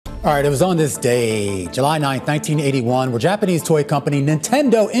All right, it was on this day, July 9th, 1981, where Japanese toy company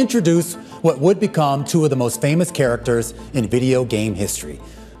Nintendo introduced what would become two of the most famous characters in video game history,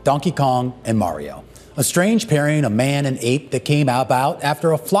 Donkey Kong and Mario. A strange pairing of man and ape that came about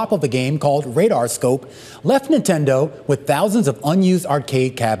after a flop of a game called Radar Scope left Nintendo with thousands of unused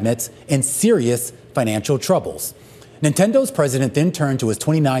arcade cabinets and serious financial troubles. Nintendo's president then turned to his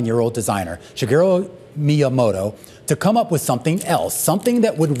 29-year-old designer, Shigeru Miyamoto, to come up with something else, something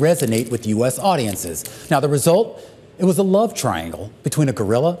that would resonate with U.S. audiences. Now, the result? It was a love triangle between a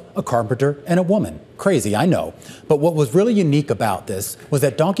gorilla, a carpenter, and a woman. Crazy, I know. But what was really unique about this was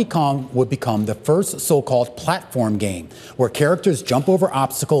that Donkey Kong would become the first so-called platform game, where characters jump over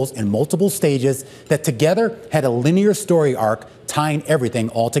obstacles in multiple stages that together had a linear story arc tying everything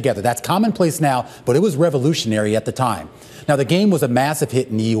all together. That's commonplace now, but it was revolutionary at the time. Now, the game was a massive hit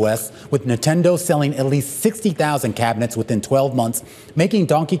in the U.S., with Nintendo selling at least 60,000 cabinets within 12 months, making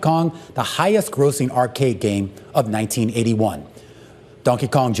Donkey Kong the highest-grossing arcade game of 1981. Donkey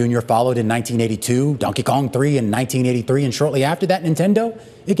Kong Jr. followed in 1982, Donkey Kong 3 in 1983, and shortly after that, Nintendo,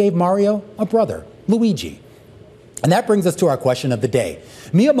 it gave Mario a brother, Luigi. And that brings us to our question of the day.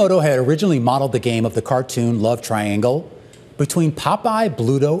 Miyamoto had originally modeled the game of the cartoon love triangle between Popeye,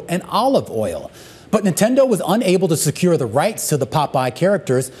 Bluto, and Olive Oil. But Nintendo was unable to secure the rights to the Popeye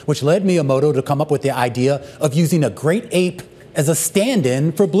characters, which led Miyamoto to come up with the idea of using a great ape as a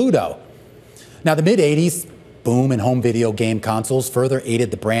stand-in for Bluto. Now, the mid-'80s boom in home video game consoles further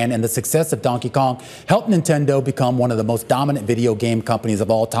aided the brand, and the success of Donkey Kong helped Nintendo become one of the most dominant video game companies of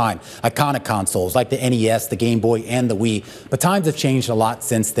all time. Iconic consoles like the NES, the Game Boy, and the Wii. But times have changed a lot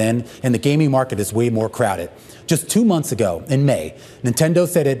since then, and the gaming market is way more crowded. Just 2 months ago, in May, Nintendo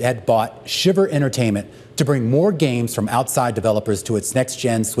said it had bought Shiver Entertainment to bring more games from outside developers to its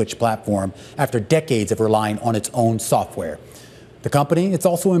next-gen Switch platform after decades of relying on its own software. The company, it's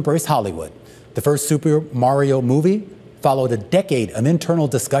also embraced Hollywood. The first Super Mario movie followed a decade of internal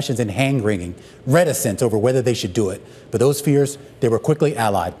discussions and hand-wringing, reticence over whether they should do it. But those fears, they were quickly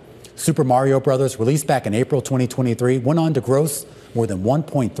allied. Super Mario Bros., released back in April 2023, went on to gross more than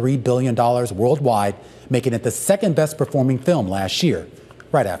 $1.3 billion worldwide, making it the second best performing film last year,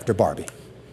 right after Barbie.